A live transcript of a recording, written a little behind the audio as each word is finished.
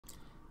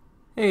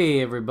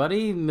Hey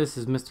everybody, this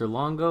is Mr.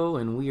 Longo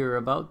and we are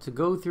about to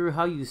go through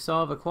how you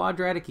solve a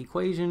quadratic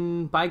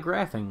equation by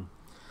graphing.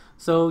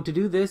 So to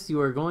do this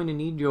you are going to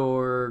need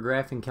your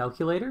graphing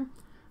calculator.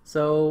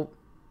 So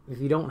if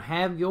you don't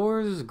have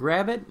yours,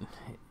 grab it.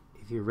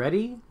 If you're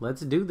ready,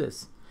 let's do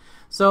this.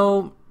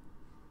 So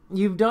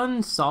you've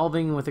done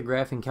solving with a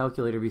graphing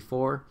calculator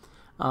before.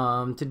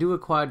 To do a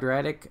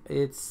quadratic,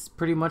 it's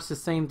pretty much the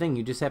same thing.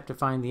 You just have to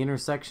find the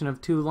intersection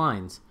of two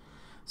lines.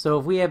 So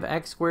if we have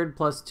x squared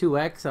plus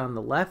 2x on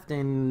the left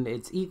and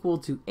it's equal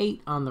to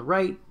 8 on the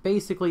right,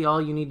 basically all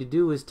you need to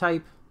do is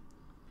type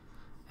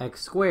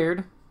x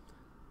squared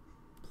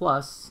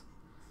plus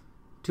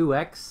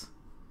 2x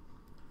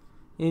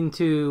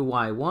into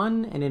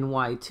y1, and in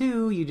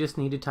y2 you just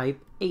need to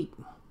type 8.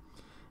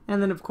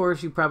 And then of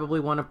course you probably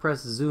want to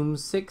press zoom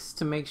 6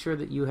 to make sure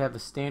that you have a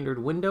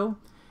standard window,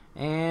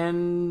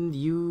 and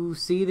you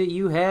see that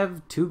you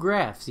have two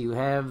graphs. You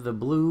have the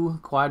blue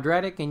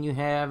quadratic and you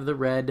have the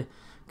red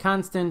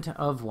constant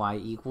of y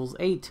equals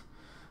 8.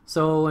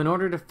 So in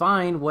order to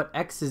find what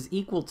x is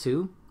equal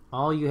to,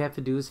 all you have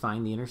to do is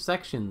find the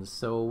intersections.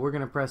 So we're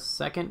going to press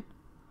second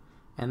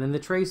and then the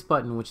trace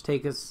button, which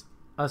takes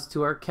us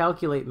to our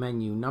calculate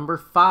menu. Number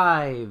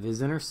 5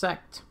 is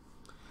intersect.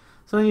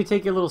 So then you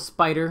take your little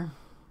spider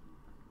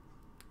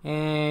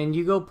and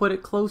you go put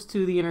it close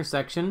to the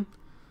intersection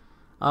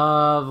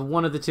of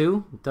one of the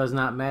two. It does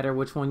not matter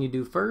which one you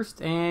do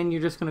first, and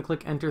you're just going to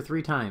click enter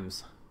 3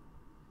 times.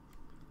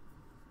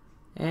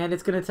 And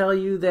it's going to tell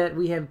you that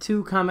we have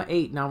 2 comma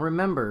 8. Now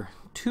remember,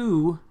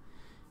 2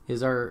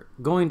 is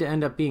going to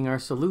end up being our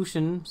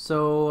solution,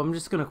 so I'm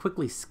just going to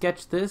quickly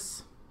sketch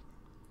this.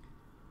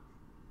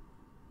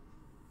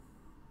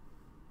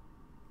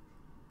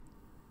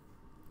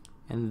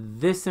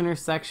 And this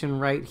intersection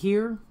right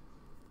here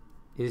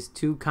is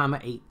 2 comma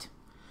 8.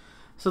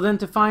 So then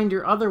to find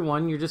your other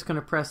one, you're just going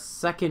to press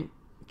second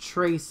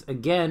trace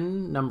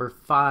again. Number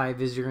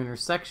 5 is your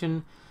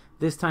intersection.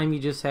 This time you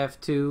just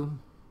have to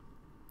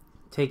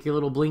take your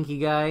little blinky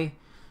guy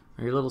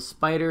or your little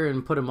spider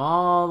and put him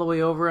all the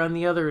way over on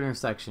the other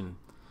intersection.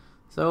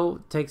 So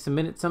it takes a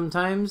minute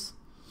sometimes.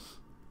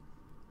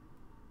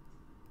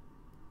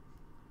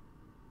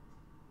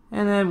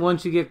 And then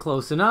once you get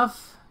close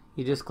enough,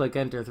 you just click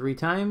enter 3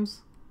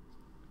 times.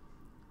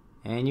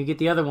 And you get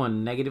the other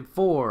one, negative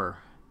 4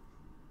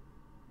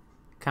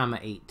 comma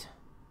 8.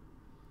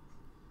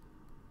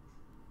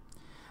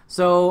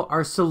 So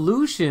our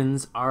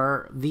solutions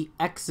are the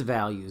x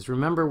values.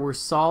 Remember, we're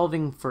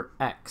solving for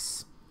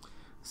x.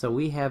 So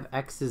we have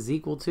x is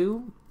equal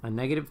to a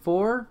negative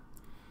 4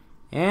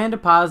 and a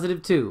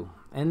positive 2.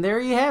 And there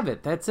you have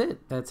it. That's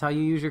it. That's how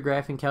you use your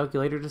graphing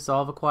calculator to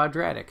solve a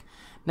quadratic.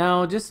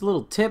 Now, just a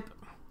little tip.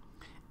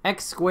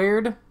 X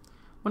squared,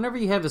 whenever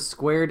you have a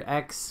squared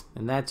x,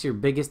 and that's your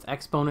biggest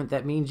exponent,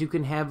 that means you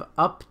can have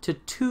up to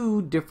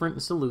 2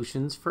 different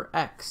solutions for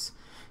x.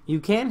 You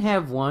can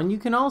have one. You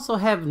can also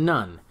have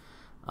none.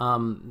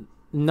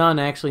 None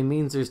actually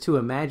means there's 2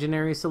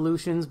 imaginary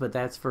solutions, but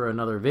that's for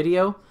another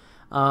video.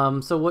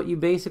 So what you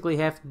basically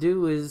have to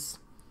do is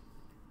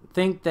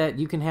think that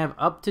you can have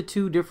up to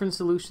 2 different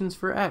solutions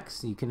for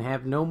x. You can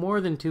have no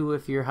more than 2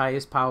 if your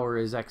highest power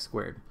is x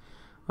squared.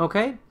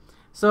 Okay?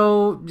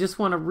 So just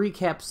want to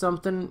recap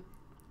something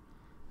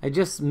I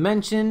just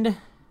mentioned.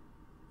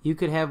 You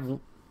could have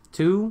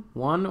 2,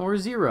 1, or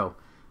 0.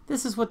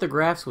 This is what the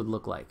graphs would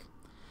look like.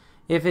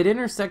 If it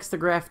intersects the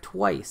graph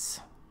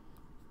twice,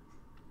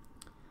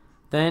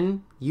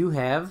 then you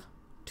have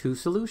 2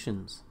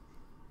 solutions.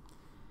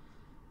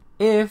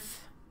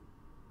 If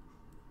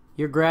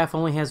your graph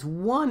only has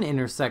 1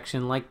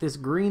 intersection, like this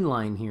green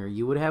line here,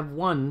 you would have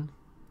 1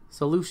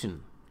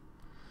 solution.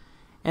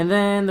 And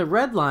then the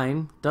red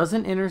line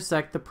doesn't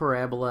intersect the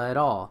parabola at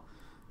all.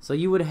 So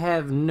you would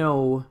have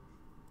no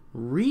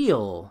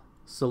real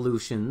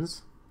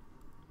solutions,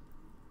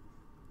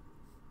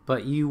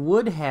 but you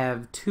would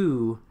have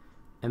 2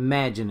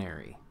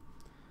 imaginary.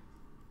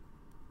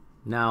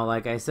 Now,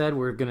 like I said,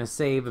 we're going to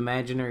save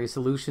imaginary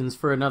solutions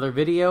for another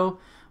video,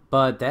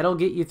 but that'll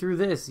get you through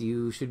this.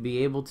 You should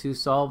be able to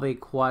solve a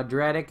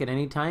quadratic at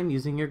any time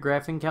using your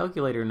graphing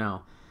calculator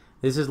now.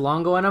 This is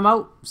Longo and I'm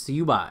out. See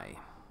you, bye.